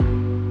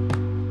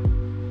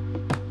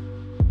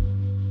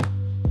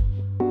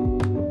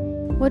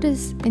What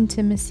is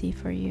intimacy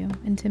for you?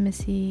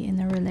 Intimacy in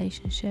a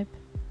relationship?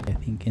 I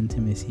think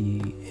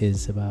intimacy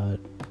is about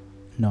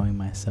knowing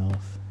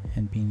myself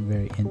and being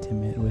very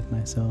intimate with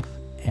myself,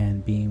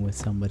 and being with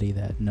somebody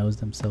that knows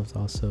themselves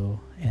also,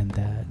 and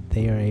that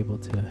they are able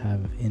to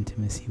have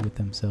intimacy with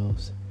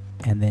themselves,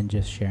 and then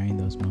just sharing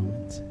those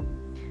moments.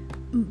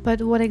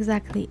 But what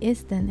exactly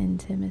is then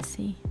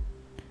intimacy?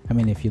 I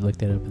mean, if you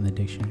looked it up in the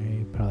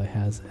dictionary, it probably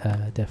has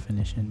a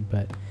definition,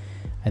 but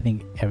I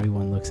think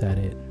everyone looks at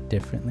it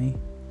differently.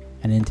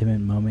 An intimate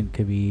moment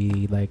could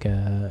be like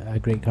a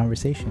great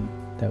conversation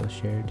that was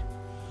shared.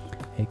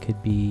 It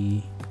could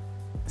be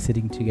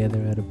sitting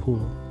together at a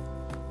pool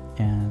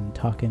and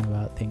talking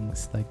about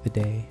things like the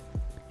day.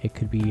 It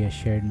could be a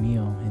shared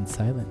meal in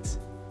silence.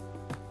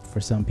 For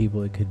some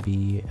people, it could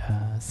be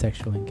a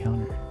sexual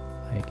encounter,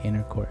 like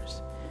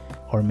intercourse,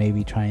 or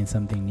maybe trying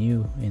something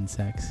new in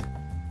sex.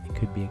 It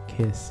could be a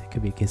kiss. It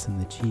could be a kiss on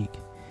the cheek.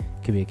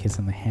 It could be a kiss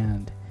on the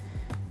hand.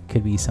 It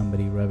could be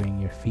somebody rubbing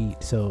your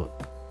feet. So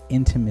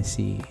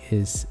intimacy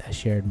is a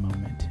shared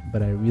moment,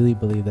 but I really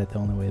believe that the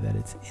only way that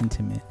it's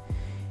intimate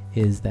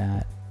is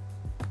that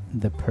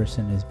the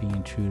person is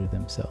being true to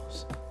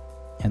themselves,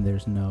 and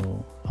there's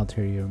no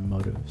ulterior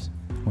motives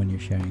when you're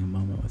sharing a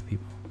moment with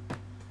people.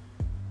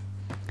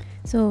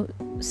 So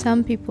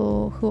some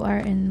people who are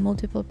in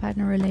multiple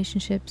partner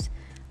relationships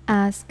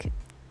ask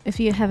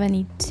if you have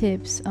any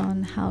tips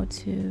on how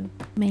to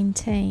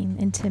maintain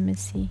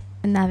intimacy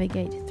and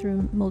navigate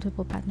through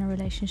multiple partner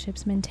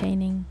relationships,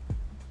 maintaining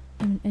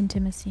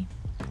intimacy.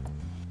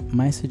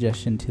 My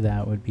suggestion to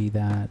that would be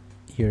that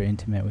you're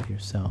intimate with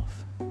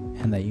yourself,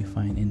 and that you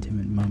find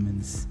intimate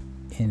moments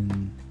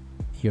in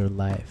your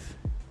life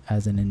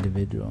as an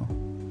individual,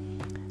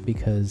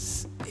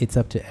 because it's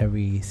up to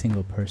every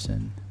single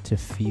person to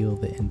feel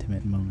the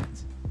intimate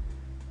moments.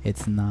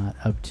 It's not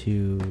up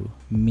to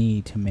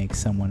me to make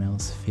someone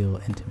else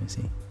feel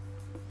intimacy.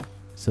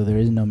 So there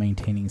is no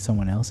maintaining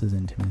someone else's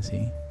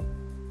intimacy,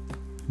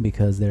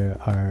 because there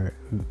are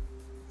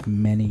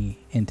many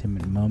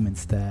intimate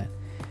moments that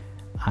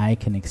I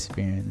can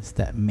experience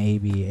that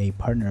maybe a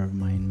partner of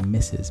mine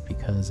misses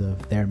because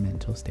of their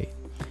mental state.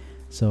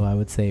 So I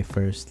would say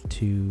first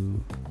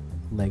to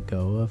let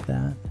go of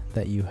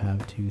that you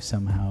have to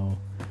somehow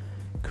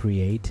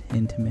create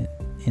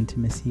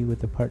intimacy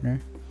with a partner.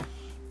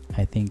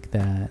 I think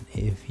that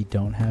if you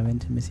don't have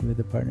intimacy with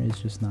a partner, it's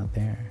just not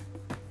there,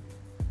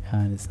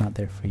 and it's not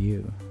there for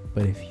you.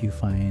 But if you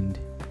find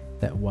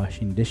that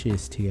washing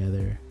dishes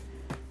together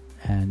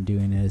and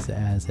doing it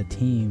as a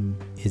team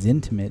is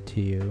intimate to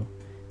you,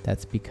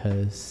 that's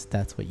because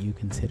that's what you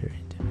consider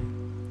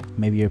intimate.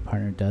 Maybe your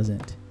partner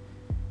doesn't.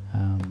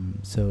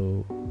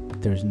 So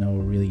there's no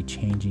really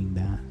changing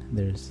that.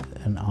 There's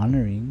an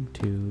honoring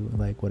to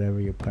like whatever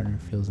your partner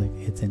feels like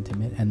it's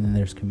intimate, and then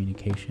there's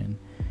communication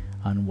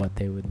on what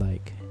they would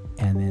like,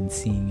 and then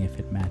seeing if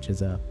it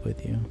matches up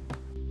with you.